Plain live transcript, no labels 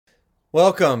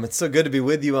Welcome. It's so good to be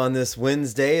with you on this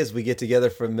Wednesday as we get together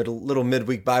for a little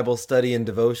midweek Bible study and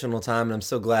devotional time. And I'm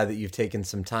so glad that you've taken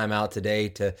some time out today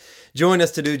to join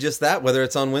us to do just that, whether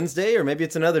it's on Wednesday or maybe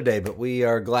it's another day. But we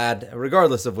are glad,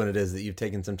 regardless of when it is, that you've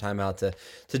taken some time out to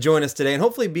join us today and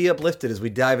hopefully be uplifted as we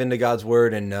dive into God's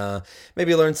Word and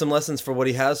maybe learn some lessons for what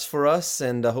He has for us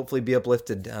and hopefully be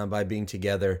uplifted by being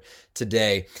together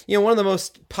today. You know, one of the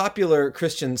most popular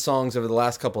Christian songs over the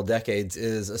last couple decades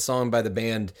is a song by the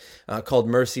band called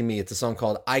Mercy Me. It's a song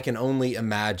called I Can Only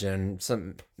Imagine.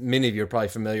 Many of you are probably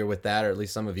familiar with that, or at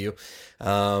least some of you.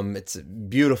 It's a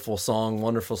beautiful song,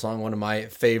 wonderful song, one of my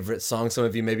favorite songs. Some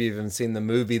of you maybe even seen the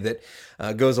movie that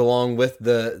goes along with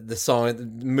the song.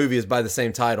 The movie is by the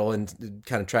same title and it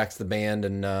kind of tracks the band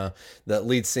and the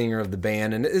lead singer of the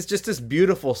band. And it's just this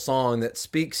beautiful song that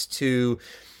speaks to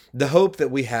the hope that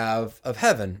we have of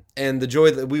heaven and the joy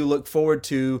that we look forward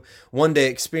to one day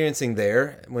experiencing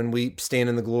there when we stand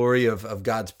in the glory of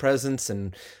God's presence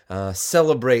and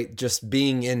celebrate just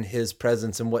being in His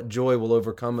presence and what joy will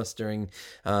overcome us during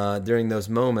those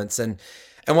moments. And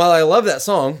while I love that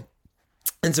song,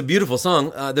 it's a beautiful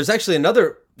song, there's actually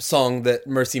another song that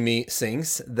Mercy Me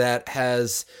sings that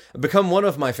has become one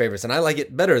of my favorites, and I like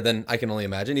it better than I Can Only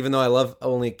Imagine, even though I love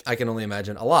I Can Only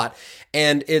Imagine a lot.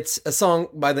 And it's a song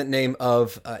by the name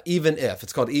of Even If.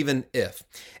 It's called Even If.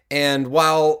 And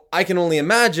while I Can Only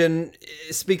Imagine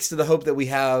speaks to the hope that we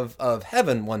have of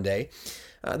heaven one day,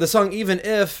 the song Even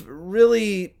If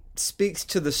really speaks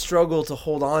to the struggle to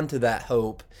hold on to that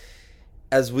hope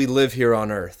as we live here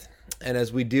on earth. And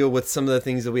as we deal with some of the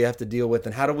things that we have to deal with,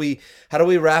 and how do we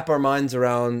wrap our minds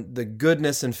around the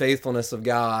goodness and faithfulness of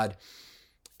God,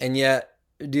 and yet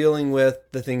dealing with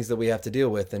the things that we have to deal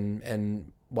with,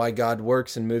 and why God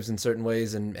works and moves in certain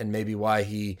ways, and maybe why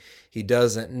He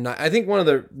doesn't. And I think one of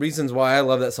the reasons why I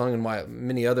love that song and why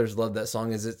many others love that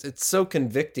song is it's so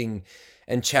convicting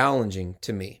and challenging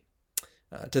to me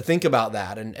to think about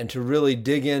that and to really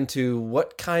dig into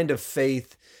what kind of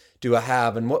faith do I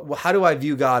have, and how do I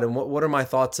view God, and what are my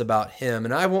thoughts about Him?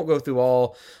 And I won't go through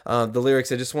all the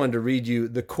lyrics. I just wanted to read you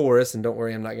the chorus, and don't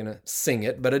worry, I'm not going to sing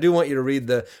it, but I do want you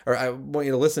to I want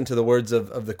you to listen to the words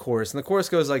of the chorus. And the chorus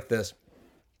goes like this.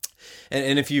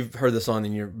 And if you've heard the song,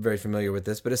 then you're very familiar with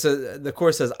this. But the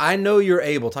chorus says, I know you're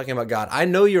able, talking about God. I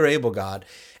know you're able, God,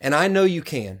 and I know you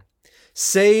can.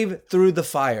 Save through the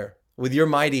fire with your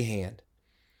mighty hand.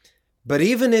 But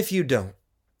even if you don't,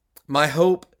 my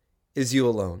hope is you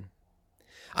alone.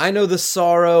 I know the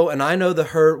sorrow and I know the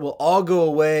hurt will all go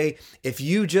away if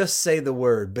you just say the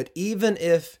word. But even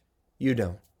if you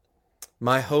don't,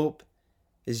 my hope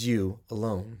is you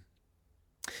alone.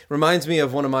 Reminds me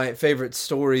of one of my favorite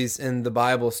stories in the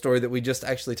Bible, a story that we just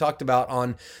actually talked about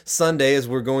on Sunday as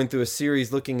we're going through a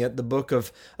series looking at the book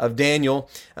of Daniel.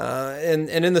 And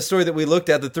in the story that we looked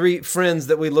at, the three friends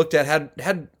that we looked at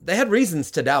had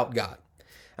reasons to doubt God.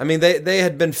 I mean, they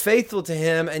had been faithful to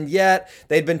Him, and yet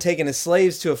they'd been taken as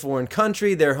slaves to a foreign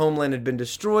country. Their homeland had been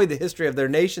destroyed. The history of their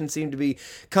nation seemed to be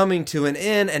coming to an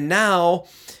end. And now,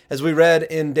 as we read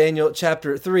in Daniel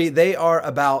chapter 3, they are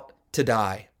about to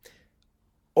die.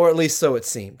 Or at least so it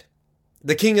seemed.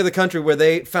 The king of the country where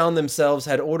they found themselves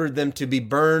had ordered them to be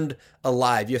burned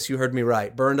alive. Yes, you heard me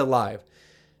right, burned alive.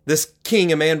 This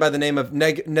king, a man by the name of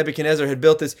Nebuchadnezzar, had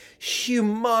built this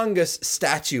humongous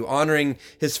statue honoring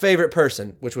his favorite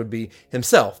person, which would be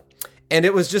himself. And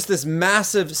it was just this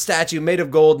massive statue made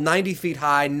of gold, 90 feet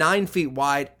high, 9 feet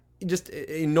wide, just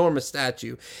enormous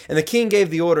statue. And the king gave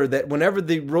the order that whenever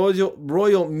the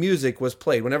royal music was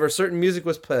played, whenever certain music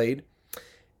was played,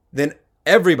 then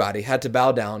everybody had to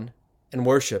bow down and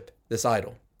worship this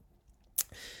idol.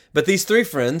 But these three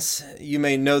friends, you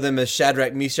may know them as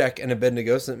Shadrach, Meshach, and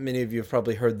Abednego. So many of you have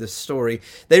probably heard this story.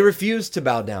 They refused to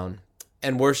bow down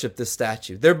and worship this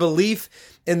statue. Their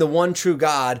belief in the one true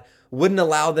God wouldn't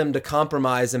allow them to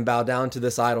compromise and bow down to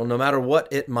this idol, no matter what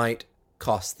it might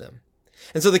cost them.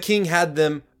 And so the king had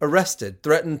them arrested,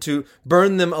 threatened to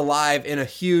burn them alive in a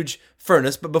huge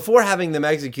furnace. But before having them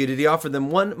executed, he offered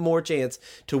them one more chance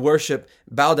to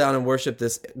bow down and worship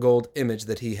this gold image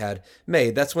that he had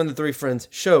made. That's when the three friends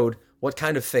showed what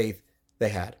kind of faith they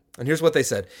had. And here's what they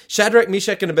said. Shadrach,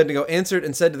 Meshach, and Abednego answered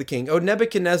and said to the king, O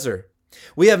Nebuchadnezzar,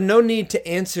 we have no need to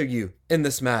answer you in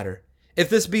this matter. If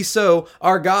this be so,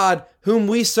 our God, whom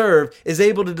we serve, is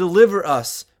able to deliver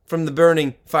us from the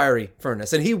burning fiery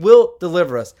furnace, and He will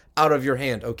deliver us out of your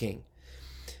hand, O king.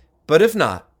 But if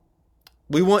not,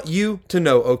 we want you to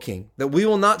know, O king, that we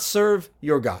will not serve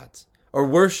your gods or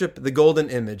worship the golden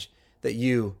image that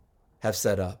you have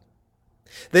set up.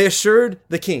 They assured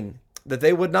the king that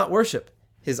they would not worship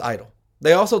his idol.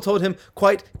 They also told him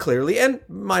quite clearly, and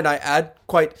might I add,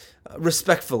 quite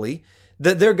respectfully,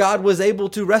 that their God was able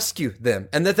to rescue them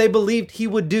and that they believed he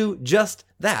would do just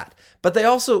that. But they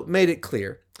also made it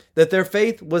clear that their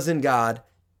faith was in God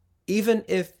even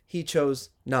if he chose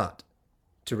not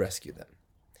to rescue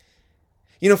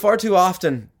them. Far too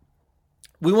often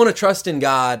we want to trust in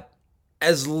God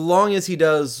as long as he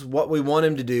does what we want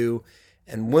him to do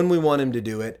and when we want him to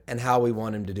do it and how we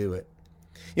want him to do it.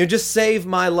 Just save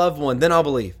my loved one, then I'll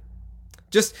believe.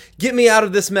 Just get me out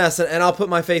of this mess and I'll put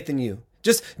my faith in you.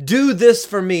 Just do this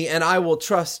for me and I will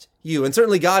trust you. And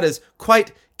certainly God is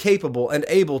quite capable and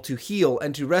able to heal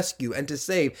and to rescue and to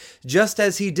save, just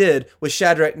as he did with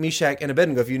Shadrach, Meshach, and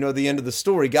Abednego. If you know the end of the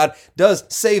story, God does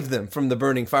save them from the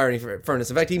burning fiery furnace.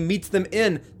 In fact, he meets them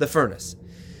in the furnace.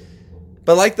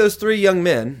 But like those three young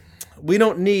men, we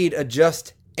don't need a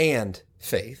just and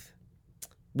faith.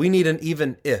 We need an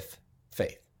even if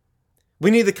faith.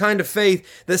 We need the kind of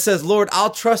faith that says, Lord,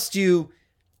 I'll trust you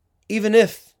even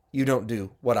if you don't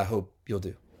do what I hope you'll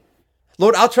do.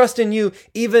 Lord, I'll trust in you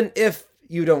even if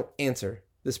you don't answer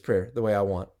this prayer the way I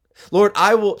want. Lord,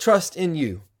 I will trust in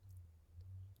you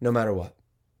no matter what.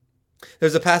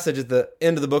 There's a passage at the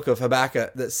end of the book of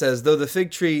Habakkuk that says, though the fig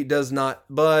tree does not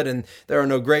bud and there are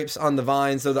no grapes on the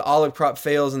vines, though the olive crop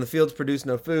fails and the fields produce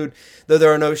no food, though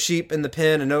there are no sheep in the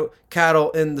pen and no cattle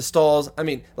in the stalls.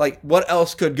 What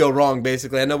else could go wrong,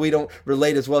 basically? I know we don't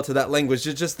relate as well to that language.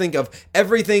 Just think of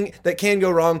everything that can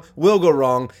go wrong will go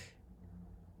wrong.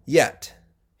 Yet,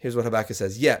 here's what Habakkuk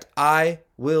says, yet I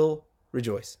will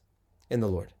rejoice in the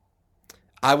Lord.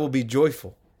 I will be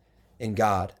joyful in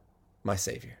God, my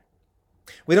Savior.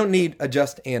 We don't need a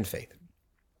just and faith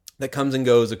that comes and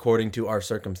goes according to our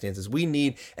circumstances. We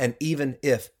need an even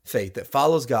if faith that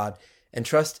follows God and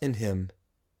trusts in him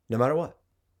no matter what.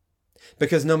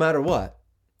 Because no matter what,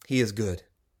 he is good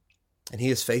and he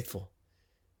is faithful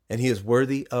and he is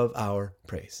worthy of our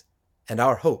praise. And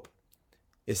our hope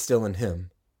is still in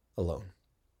him alone.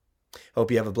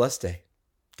 Hope you have a blessed day.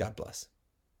 God bless.